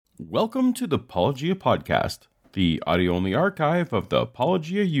Welcome to the Apologia Podcast, the audio-only archive of the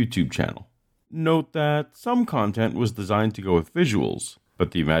Apologia YouTube channel. Note that some content was designed to go with visuals,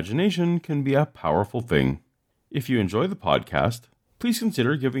 but the imagination can be a powerful thing. If you enjoy the podcast, please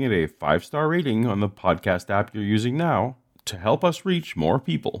consider giving it a 5-star rating on the podcast app you're using now to help us reach more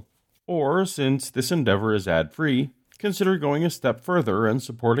people. Or, since this endeavor is ad-free, consider going a step further and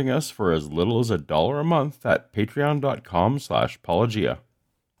supporting us for as little as $1 a month at patreon.com/apologia.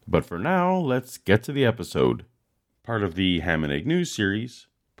 But for now, let's get to the episode. Part of the Ham and Egg News series,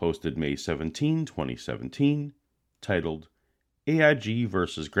 posted May 17, 2017, titled AIG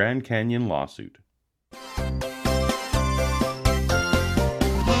vs. Grand Canyon Lawsuit.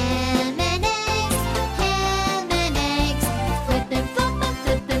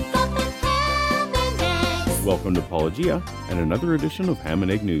 Welcome to Apologia and another edition of Ham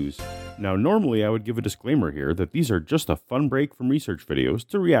and Egg News. Now, normally I would give a disclaimer here that these are just a fun break from research videos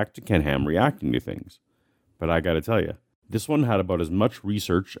to react to Ken Ham reacting to things. But I gotta tell you, this one had about as much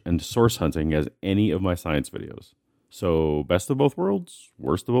research and source hunting as any of my science videos. So, best of both worlds?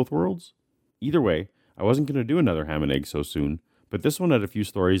 Worst of both worlds? Either way, I wasn't gonna do another Ham and Egg so soon, but this one had a few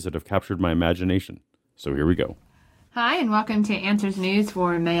stories that have captured my imagination. So here we go. Hi, and welcome to Answers News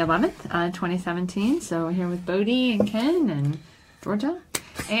for May 11th, 2017. So we're here with Bodie and Ken and Georgia.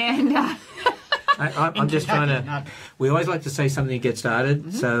 And I'm just trying to... We always like to say something to get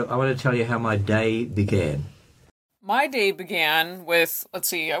started, so I want to tell you how my day began. My day began with,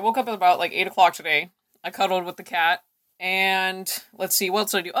 I woke up at about 8 o'clock today. I cuddled with the cat, and what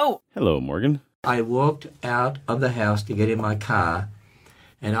else did I do? Oh! Hello, Morgan. I walked out of the house to get in my car,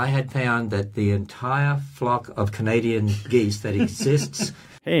 and I had found that the entire flock of Canadian geese that exists...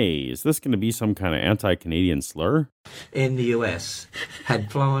 Hey, is this going to be some kind of anti-Canadian slur? ...in the US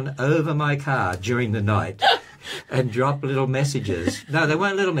had flown over my car during the night and dropped little messages. No, they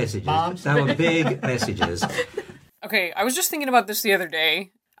weren't little messages. Bombs. They were big messages. Okay, I was just thinking about this the other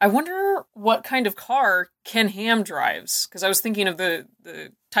day. I wonder what kind of car Ken Ham drives, because I was thinking of the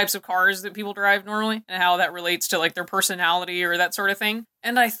types of cars that people drive normally and how that relates to their personality or that sort of thing.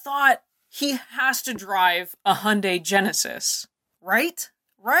 And I thought he has to drive a Hyundai Genesis, right?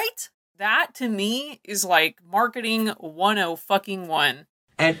 Right? That to me is marketing 101.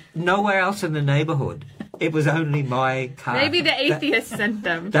 And nowhere else in the neighborhood. It was only my car. Maybe the atheist sent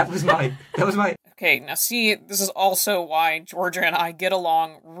them. That was my... Okay, now see, this is also why Georgia and I get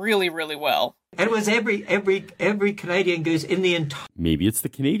along really, really well. And it was every Canadian goose in the entire... Maybe it's the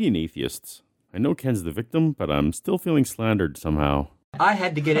Canadian atheists. I know Ken's the victim, but I'm still feeling slandered somehow. I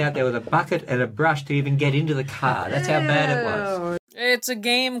had to get out there with a bucket and a brush to even get into the car. That's how bad it was. It's a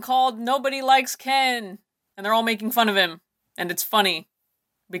game called Nobody Likes Ken. And they're all making fun of him. And it's funny.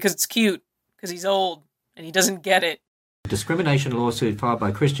 Because it's cute. Because he's old. And he doesn't get it. Discrimination lawsuit filed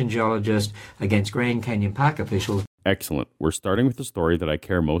by Christian geologist against Grand Canyon Park officials. Excellent. We're starting with the story that I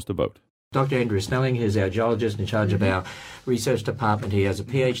care most about. Dr. Andrew Snelling is our geologist in charge of our research department. He has a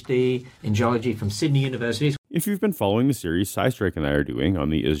PhD in geology from Sydney University. If you've been following the series SciStrike and I are doing on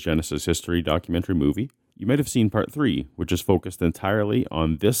the Is Genesis History documentary movie, you might have seen part 3, which is focused entirely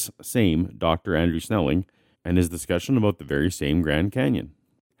on this same Dr. Andrew Snelling and his discussion about the very same Grand Canyon.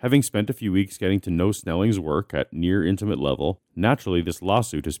 Having spent a few weeks getting to know Snelling's work at near intimate level, naturally this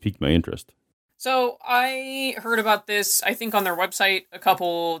lawsuit has piqued my interest. So I heard about this, I think, on their website a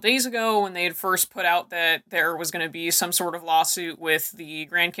couple days ago when they had first put out that there was going to be some sort of lawsuit with the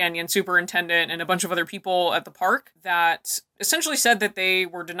Grand Canyon superintendent and a bunch of other people at the park that essentially said that they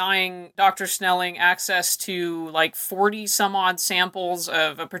were denying Dr. Snelling access to 40 some odd samples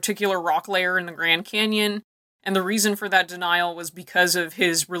of a particular rock layer in the Grand Canyon. And the reason for that denial was because of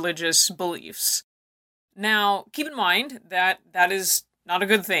his religious beliefs. Now, keep in mind that that is not a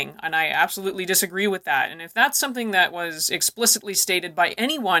good thing, and I absolutely disagree with that. And if that's something that was explicitly stated by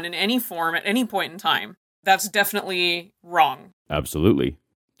anyone in any form at any point in time, that's definitely wrong. Absolutely.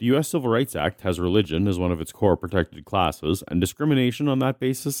 The U.S. Civil Rights Act has religion as one of its core protected classes, and discrimination on that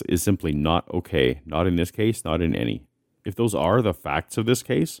basis is simply not okay. Not in this case, not in any. If those are the facts of this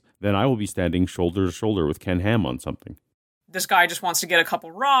case, then I will be standing shoulder to shoulder with Ken Ham on something. This guy just wants to get a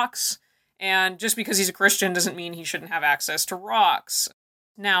couple rocks, and just because he's a Christian doesn't mean he shouldn't have access to rocks.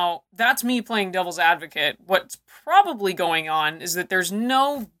 Now, that's me playing devil's advocate. What's probably going on is that there's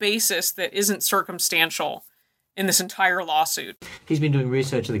no basis that isn't circumstantial in this entire lawsuit. He's been doing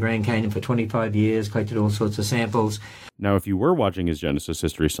research at the Grand Canyon for 25 years, collected all sorts of samples. Now, if you were watching his Genesis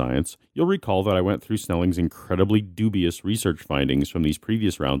History Science, you'll recall that I went through Snelling's incredibly dubious research findings from these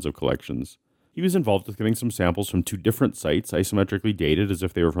previous rounds of collections. He was involved with getting some samples from 2 different sites, isometrically dated as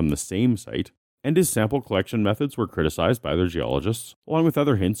if they were from the same site, And his sample collection methods were criticized by other geologists, along with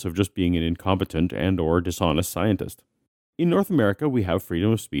other hints of just being an incompetent and/or dishonest scientist. In North America, we have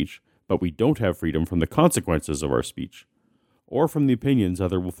freedom of speech, but we don't have freedom from the consequences of our speech, or from the opinions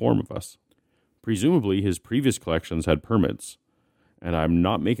others will form of us. Presumably, his previous collections had permits, and I'm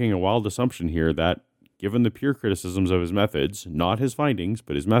not making a wild assumption here that, given the pure criticisms of his methods, not his findings,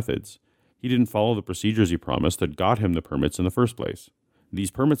 but his methods, he didn't follow the procedures he promised that got him the permits in the first place.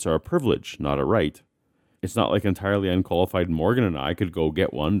 These permits are a privilege, not a right. It's not like entirely unqualified Morgan and I could go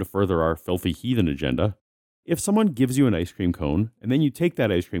get one to further our filthy heathen agenda. If someone gives you an ice cream cone, and then you take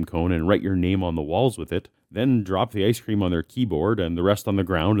that ice cream cone and write your name on the walls with it, then drop the ice cream on their keyboard and the rest on the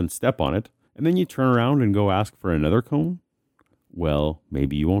ground and step on it, and then you turn around and go ask for another cone, well,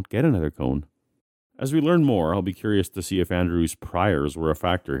 maybe you won't get another cone. As we learn more, I'll be curious to see if Andrew's priors were a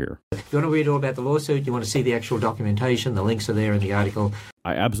factor here. If you want to read all about the lawsuit, you want to see the actual documentation, the links are there in the article.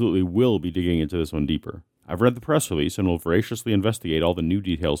 I absolutely will be digging into this one deeper. I've read the press release and will voraciously investigate all the new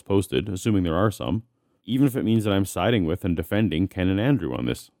details posted, assuming there are some, even if it means that I'm siding with and defending Ken and Andrew on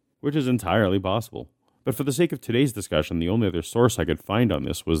this, which is entirely possible. But for the sake of today's discussion, the only other source I could find on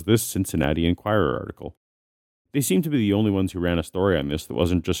this was this Cincinnati Enquirer article. They seem to be the only ones who ran a story on this that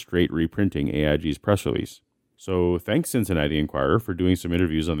wasn't just straight reprinting AIG's press release. So thanks Cincinnati Enquirer for doing some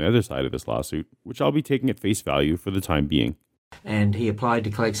interviews on the other side of this lawsuit, which I'll be taking at face value for the time being. And he applied to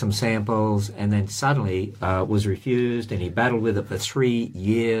collect some samples and then suddenly was refused, and he battled with it for 3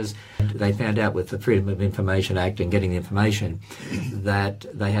 years. They found out with the Freedom of Information Act and getting the information that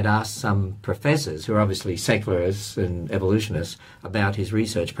they had asked some professors, who are obviously secularists and evolutionists, about his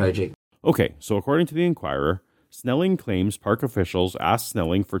research project. Okay, so according to the Enquirer, Snelling claims park officials asked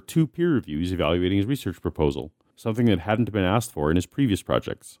Snelling for 2 peer reviews evaluating his research proposal, something that hadn't been asked for in his previous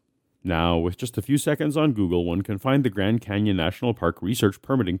projects. Now, with just a few seconds on Google, one can find the Grand Canyon National Park Research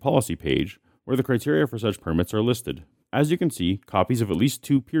Permitting Policy page, where the criteria for such permits are listed. As you can see, copies of at least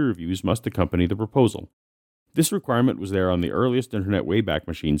 2 peer reviews must accompany the proposal. This requirement was there on the earliest Internet Wayback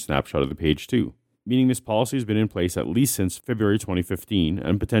Machine snapshot of the page too, meaning this policy has been in place at least since February 2015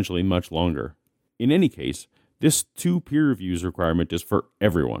 and potentially much longer. In any case, this 2 peer reviews requirement is for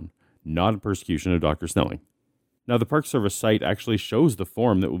everyone, not a persecution of Dr. Snelling. Now, the Park Service site actually shows the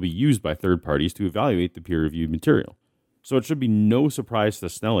form that will be used by third parties to evaluate the peer-reviewed material. So it should be no surprise to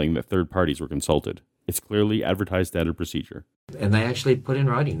Snelling that third parties were consulted. It's clearly advertised standard procedure. And they actually put in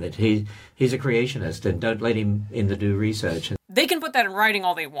writing that he's a creationist and don't let him in to do research. They can put that in writing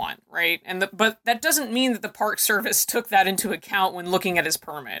all they want, right? But that doesn't mean that the Park Service took that into account when looking at his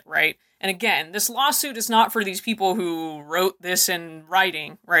permit, right? And again, this lawsuit is not for these people who wrote this in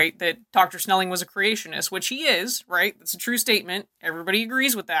writing, right? That Dr. Snelling was a creationist, which he is, right? That's a true statement. Everybody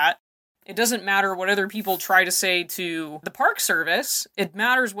agrees with that. It doesn't matter what other people try to say to the Park Service. It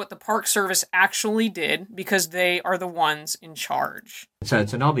matters what the Park Service actually did, because they are the ones in charge. So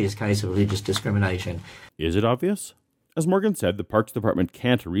it's an obvious case of religious discrimination. Is it obvious? As Morgan said, the Parks Department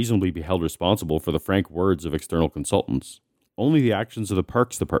can't reasonably be held responsible for the frank words of external consultants. Only the actions of the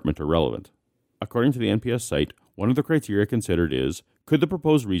Parks Department are relevant. According to the NPS site, one of the criteria considered is, could the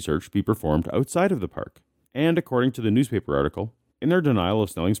proposed research be performed outside of the park? And according to the newspaper article, in their denial of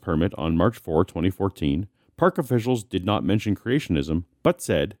Snelling's permit on March 4, 2014, park officials did not mention creationism, but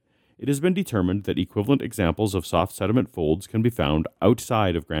said, it has been determined that equivalent examples of soft sediment folds can be found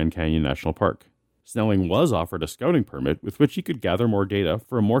outside of Grand Canyon National Park. Snelling was offered a scouting permit with which he could gather more data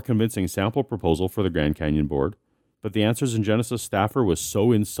for a more convincing sample proposal for the Grand Canyon Board, but the Answers in Genesis staffer was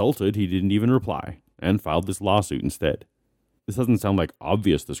so insulted he didn't even reply, and filed this lawsuit instead. This doesn't sound like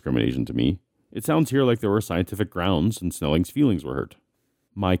obvious discrimination to me. It sounds here like there were scientific grounds and Snelling's feelings were hurt.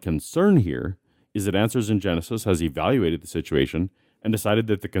 My concern here is that Answers in Genesis has evaluated the situation and decided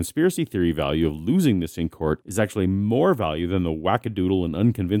that the conspiracy theory value of losing this in court is actually more value than the wackadoodle and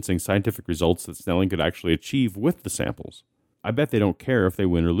unconvincing scientific results that Snelling could actually achieve with the samples. I bet they don't care if they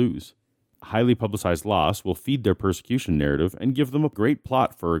win or lose. A highly publicized loss will feed their persecution narrative and give them a great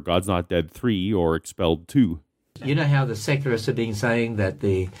plot for God's Not Dead 3 or Expelled 2. You know how the secularists have been saying that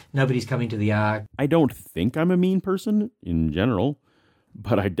nobody's coming to the Ark? I don't think I'm a mean person, in general,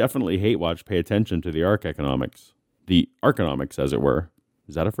 but I definitely hate watch pay attention to the Ark economics. The Arkonomics, as it were.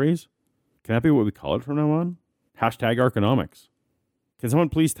 Is that a phrase? Can that be what we call it from now on? Hashtag Arkonomics. Can someone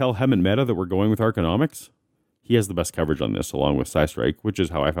please tell Hemant Mehta that we're going with Arkonomics? He has the best coverage on this, along with SciStrike, which is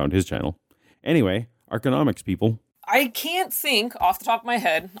how I found his channel. Anyway, Arkonomics, people. I can't think off the top of my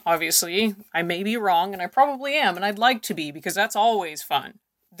head, obviously. I may be wrong, and I probably am, and I'd like to be, because that's always fun.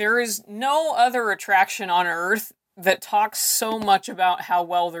 There is no other attraction on Earth that talks so much about how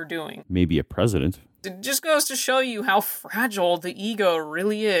well they're doing. Maybe a president. It just goes to show you how fragile the ego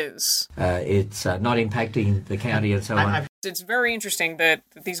really is. It's not impacting the county and so on. It's very interesting that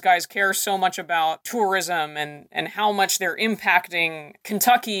these guys care so much about tourism and how much they're impacting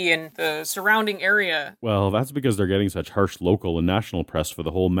Kentucky and the surrounding area. Well, that's because they're getting such harsh local and national press for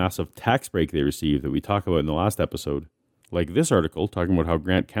the whole massive tax break they received that we talked about in the last episode. Like this article talking about how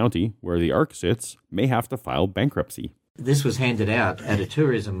Grant County, where the Ark sits, may have to file bankruptcy. This was handed out at a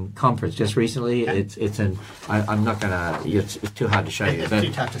tourism conference just recently. Yeah. I'm not going to, it's too hard to show you. It's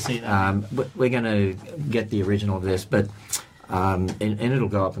too tough to see that. We're going to get the original of this, but and it'll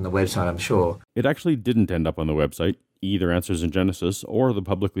go up on the website, I'm sure. It actually didn't end up on the website, either Answers in Genesis or the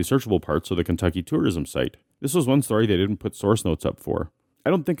publicly searchable parts of the Kentucky tourism site. This was one story they didn't put source notes up for. I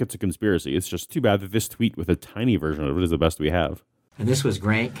don't think it's a conspiracy. It's just too bad that this tweet with a tiny version of it is the best we have. And this was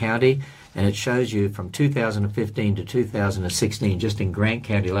Grant County, and it shows you from 2015 to 2016, just in Grant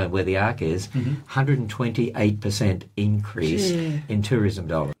County alone, where the Ark is, 128% increase in tourism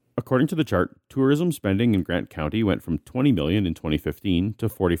dollars. According to the chart, tourism spending in Grant County went from $20 million in 2015 to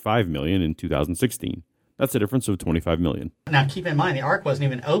 $45 million in 2016. That's a difference of $25 million. Now, keep in mind, the Ark wasn't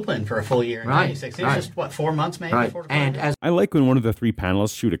even open for a full year in 2016. It was just, 4 months maybe? Right. 4 to 5 And months? I like when one of the three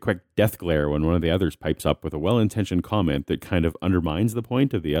panelists shoot a quick death glare when one of the others pipes up with a well-intentioned comment that kind of undermines the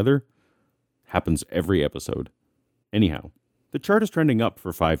point of the other. Happens every episode. Anyhow, the chart is trending up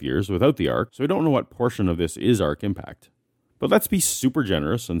for 5 years without the Ark, so I don't know what portion of this is Ark impact. But let's be super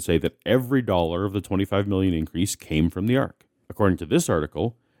generous and say that every dollar of the $25 million increase came from the Ark. According to this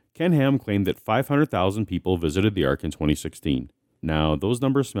article, Ken Ham claimed that 500,000 people visited the Ark in 2016. Now, those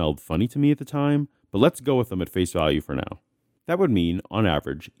numbers smelled funny to me at the time, but let's go with them at face value for now. That would mean, on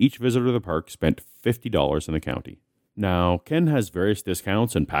average, each visitor to the park spent $50 in the county. Now, Ken has various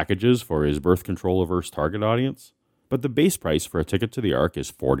discounts and packages for his birth control-averse target audience, but the base price for a ticket to the Ark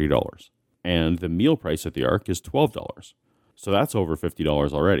is $40, and the meal price at the Ark is $12. So that's over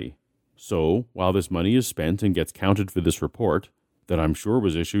 $50 already. So, while this money is spent and gets counted for this report, that I'm sure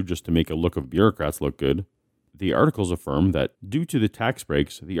was issued just to make a look of bureaucrats look good, the articles affirm that due to the tax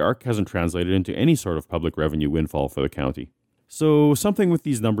breaks, the Ark hasn't translated into any sort of public revenue windfall for the county. So something with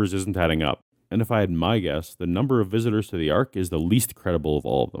these numbers isn't adding up, and if I had my guess, the number of visitors to the Ark is the least credible of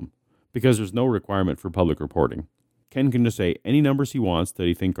all of them, because there's no requirement for public reporting. Ken can just say any numbers he wants that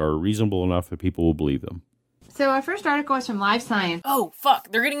he think are reasonable enough that people will believe them. So our first article is from Live Science. Oh,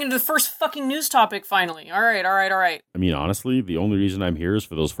 fuck. They're getting into the first fucking news topic finally. All right. I mean, honestly, the only reason I'm here is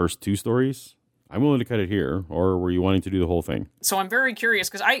for those first two stories. I'm willing to cut it here, or were you wanting to do the whole thing? So I'm very curious,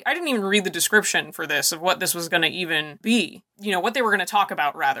 because I didn't even read the description for this, of what this was going to even be. You know, what they were going to talk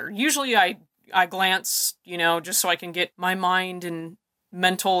about, rather. Usually I glance, just so I can get my mind and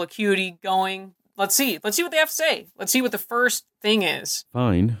mental acuity going. Let's see what they have to say. Let's see what the first thing is.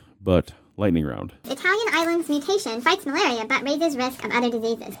 Fine, but lightning round. Italian island's mutation fights malaria but raises risk of other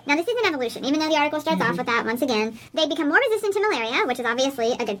diseases. Now, this is an evolution. Even though the article starts off with that once again, they become more resistant to malaria, which is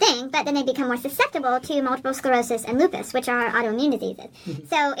obviously a good thing, but then they become more susceptible to multiple sclerosis and lupus, which are autoimmune diseases.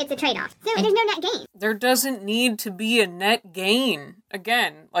 So it's a trade-off. So there's no net gain. There doesn't need to be a net gain.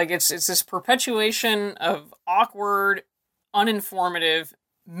 Again, it's this perpetuation of awkward, uninformative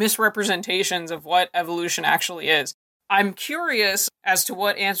misrepresentations of what evolution actually is. I'm curious as to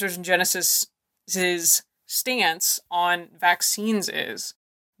what Answers in Genesis' stance on vaccines is,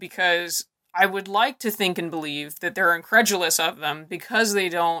 because I would like to think and believe that they're incredulous of them because they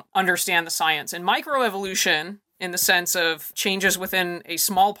don't understand the science. And microevolution, in the sense of changes within a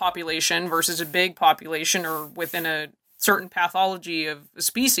small population versus a big population, or within a certain pathology of a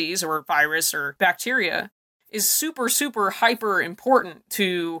species or virus or bacteria, is super, super hyper important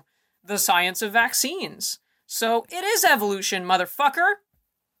to the science of vaccines. So it is evolution, motherfucker.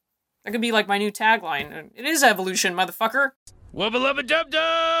 That could be like my new tagline. It is evolution, motherfucker. Wubba lubba dub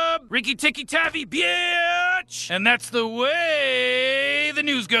dub! Ricky ticky taffy, bitch! And that's the way the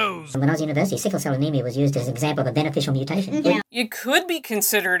news goes. When I was at university, sickle cell anemia was used as an example of a beneficial mutation. Yeah. It could be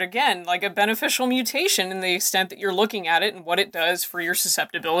considered, again, like a beneficial mutation in the extent that you're looking at it and what it does for your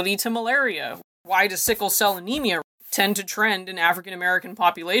susceptibility to malaria. Why does sickle cell anemia tend to trend in African American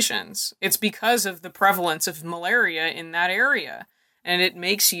populations? It's because of the prevalence of malaria in that area. And it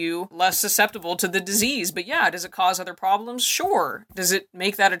makes you less susceptible to the disease. But yeah, does it cause other problems? Sure. Does it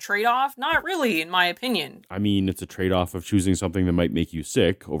make that a trade-off? Not really, in my opinion. I mean, it's a trade-off of choosing something that might make you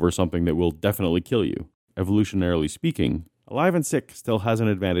sick over something that will definitely kill you. Evolutionarily speaking, alive and sick still has an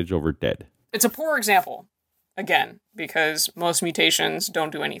advantage over dead. It's a poor example, again, because most mutations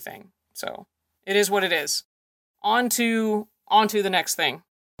don't do anything. So it is what it is. On to the next thing.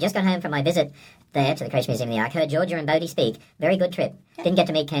 Just got home from my visit there to the Creation Museum of the Ark, heard Georgia and Bodie speak. Very good trip. Didn't get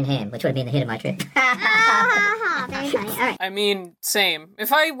to meet Ken Ham, which would have been the hit of my trip. Very funny. All right. I mean, same.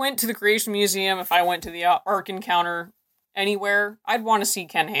 If I went to the Creation Museum, if I went to the Ark Encounter anywhere, I'd want to see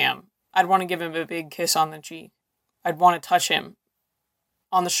Ken Ham. I'd want to give him a big kiss on the cheek. I'd want to touch him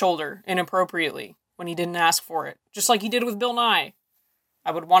on the shoulder inappropriately when he didn't ask for it, just like he did with Bill Nye.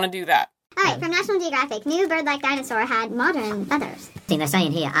 I would want to do that. All right, from National Geographic, new bird-like dinosaur had modern feathers. See, they're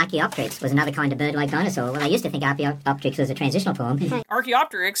saying here Archaeopteryx was another kind of bird-like dinosaur. Well, I used to think Archaeopteryx was a transitional form.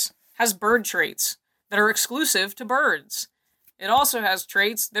 Archaeopteryx has bird traits that are exclusive to birds. It also has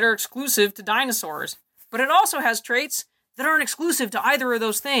traits that are exclusive to dinosaurs. But it also has traits that aren't exclusive to either of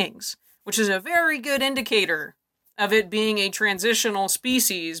those things, which is a very good indicator of it being a transitional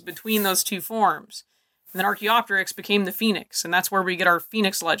species between those two forms. And then Archaeopteryx became the phoenix, and that's where we get our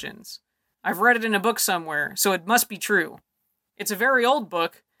phoenix legends. I've read it in a book somewhere, so it must be true. It's a very old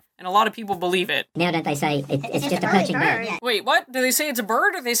book, and a lot of people believe it. Now don't they say it's just a perching bird? Wait, what? Do they say it's a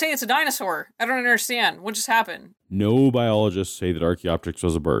bird, or do they say it's a dinosaur? I don't understand. What just happened? No biologists say that Archaeopteryx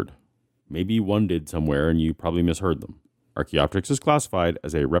was a bird. Maybe one did somewhere, and you probably misheard them. Archaeopteryx is classified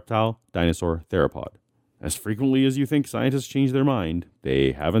as a reptile, dinosaur, theropod. As frequently as you think scientists change their mind,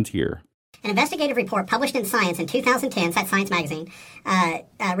 they haven't here. An investigative report published in Science in 2010, that's Science magazine,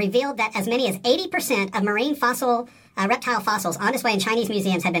 revealed that as many as 80% of marine reptile fossils on display in Chinese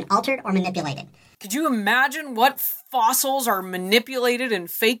museums have been altered or manipulated. Could you imagine what fossils are manipulated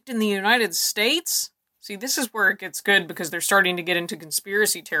and faked in the United States? See, this is where it gets good because they're starting to get into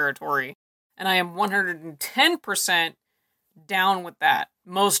conspiracy territory. And I am 110% down with that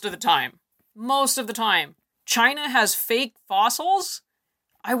most of the time. Most of the time. China has fake fossils?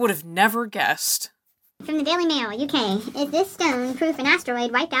 I would have never guessed. From the Daily Mail, UK, is this stone proof an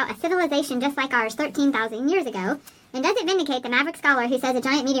asteroid wiped out a civilization just like ours 13,000 years ago? And does it vindicate the maverick scholar who says a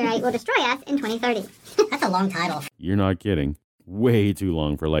giant meteorite will destroy us in 2030? That's a long title. You're not kidding. Way too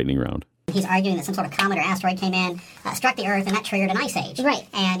long for lightning round. He's arguing that some sort of comet or asteroid came in, struck the Earth, and that triggered an ice age. Right.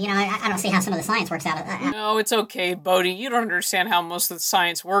 And, I don't see how some of the science works out. No, it's okay, Bodie. You don't understand how most of the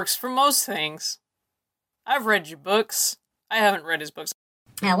science works for most things. I've read your books. I haven't read his books.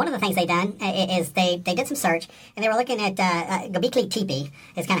 One of the things they done is they did some search, and they were looking at Göbekli Tepe,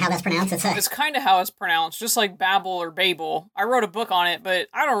 is kind of how that's pronounced. It's kind of how it's pronounced, just like Babel or Babel. I wrote a book on it, but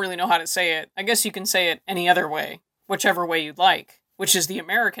I don't really know how to say it. I guess you can say it any other way, whichever way you'd like, which is the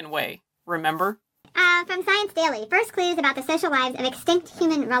American way, remember? From Science Daily, first clues about the social lives of extinct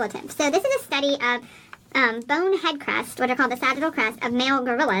human relatives. So this is a study of bone head crest, what are called the sagittal crest, of male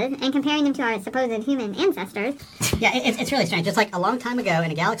gorillas, and comparing them to our supposed human ancestors. Yeah, it's really strange. It's like a long time ago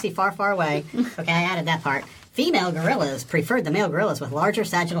in a galaxy far, far away. Okay, I added that part. Female gorillas preferred the male gorillas with larger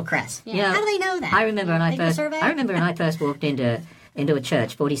sagittal crests. Yeah. How do they know that? I remember when I first walked into a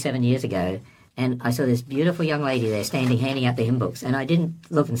church 47 years ago, and I saw this beautiful young lady there standing handing out the hymn books, and I didn't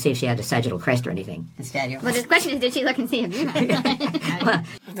look and see if she had a sagittal crest or anything. Instead, well, the question is, did she look and see if you had?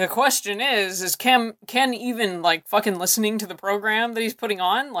 The question is Ken even, fucking listening to the program that he's putting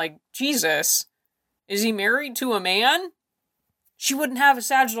on? Jesus, is he married to a man? She wouldn't have a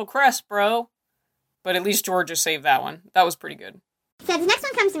sagittal crest, bro. But at least Georgia saved that one. That was pretty good. So the next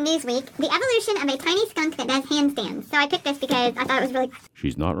one comes from Newsweek, the evolution of a tiny skunk that does handstands. So I picked this because I thought it was really...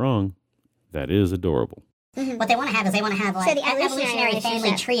 She's not wrong. That is adorable. Mm-hmm. What they want to have is so the evolutionary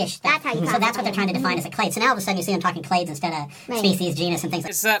family tree-ish stuff. So that's what they're trying to define as a clade. So now all of a sudden you see them talking clades instead of species, genus, and things like that.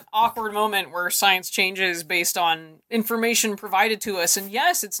 It's that awkward moment where science changes based on information provided to us. And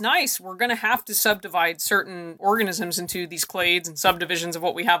yes, it's nice. We're going to have to subdivide certain organisms into these clades and subdivisions of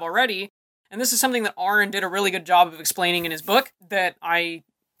what we have already. And this is something that Aaron did a really good job of explaining in his book that I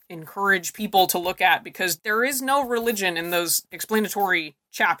encourage people to look at, because there is no religion in those explanatory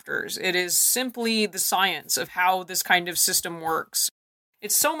chapters. It is simply the science of how this kind of system works.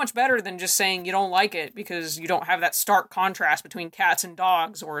 It's so much better than just saying you don't like it because you don't have that stark contrast between cats and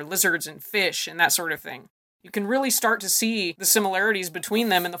dogs or lizards and fish and that sort of thing. You can really start to see the similarities between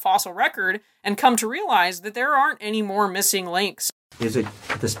them in the fossil record and come to realize that there aren't any more missing links. Is it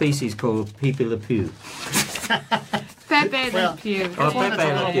the species called Pepe Le Pew? Pepe Le Pew. There's one that's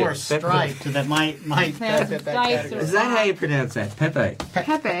a little more striped that might fit that category. Is that how you pronounce that? Pepe?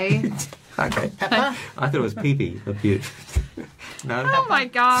 Pepe. Okay. Peppa? I thought it was Pepe Le Pew. No? Oh my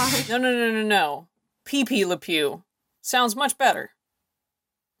gosh. No. Pepe Le Pew. Sounds much better.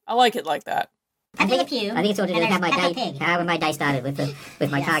 I like it like that. I think it's all to do with how my day started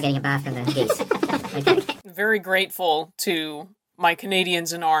with my car getting a bath from the geese. Okay. Very grateful to my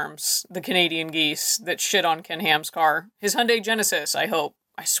Canadians in arms, the Canadian geese that shit on Ken Ham's car. His Hyundai Genesis, I hope.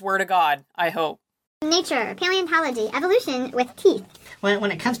 I swear to God, I hope. Nature, paleontology, evolution with teeth.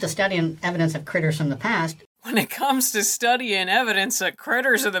 When it comes to studying evidence of critters from the past... When it comes to studying evidence of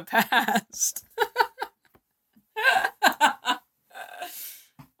critters of the past...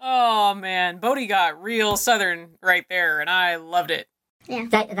 Oh, man. Bodhi got real Southern right there, and I loved it. Yeah.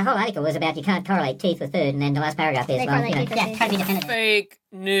 The whole article was about you can't correlate teeth with food, and then the last paragraph is, well, you know, yeah, try to be definitive. Fake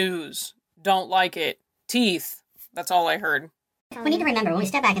news. Don't like it. Teeth. That's all I heard. We need to remember, when we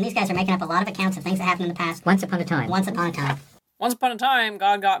step back, and these guys are making up a lot of accounts of things that happened in the past. Once upon a time. Once upon a time. Once upon a time,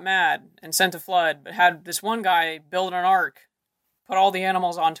 God got mad and sent a flood, but had this one guy build an ark, put all the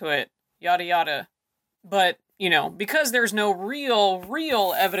animals onto it, yada yada. But, you know, because there's no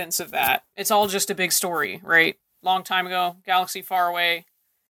real evidence of that, it's all just a big story, right? Long time ago, galaxy far away.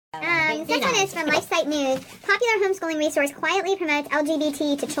 This one is from LifeSite News. Popular homeschooling resource quietly promotes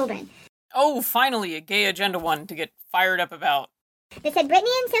LGBT to children. Oh, finally, a gay agenda one to get fired up about. They said Brittany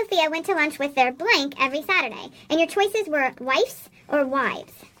and Sophia went to lunch with their blank every Saturday, and your choices were wives or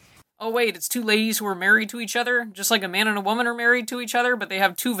wives. Oh, wait, it's two ladies who are married to each other, just like a man and a woman are married to each other, but they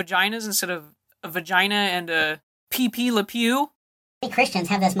have two vaginas instead of a vagina and a PP Le Pew. Christians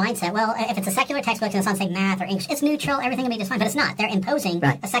have this mindset, well, if it's a secular textbook and it's on, say, math or English, it's neutral, everything will be just fine, but it's not. They're imposing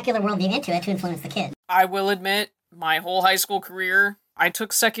a secular worldview into it to influence the kid. I will admit, my whole high school career, I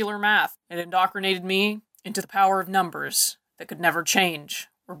took secular math. It indoctrinated me into the power of numbers that could never change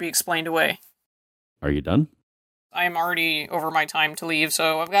or be explained away. Are you done? I am already over my time to leave,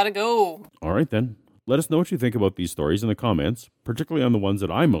 so I've got to go. All right, then. Let us know what you think about these stories in the comments, particularly on the ones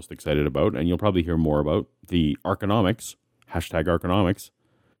that I'm most excited about, and you'll probably hear more about, the Arconomics, #Arconomics,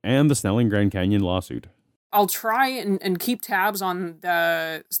 and the Snelling Grand Canyon lawsuit. I'll try and keep tabs on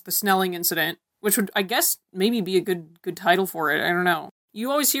the Snelling incident, which would, I guess, maybe be a good title for it. I don't know. You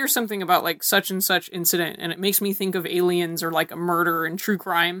always hear something about, like, such and such incident, and it makes me think of aliens or, like, a murder and true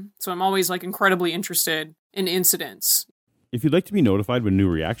crime, so I'm always, like, incredibly interested in incidents. If you'd like to be notified when new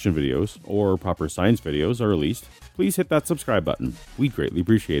reaction videos or proper science videos are released, please hit that subscribe button. We'd greatly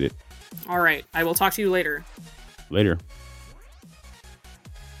appreciate it. All right, I will talk to you later. Later.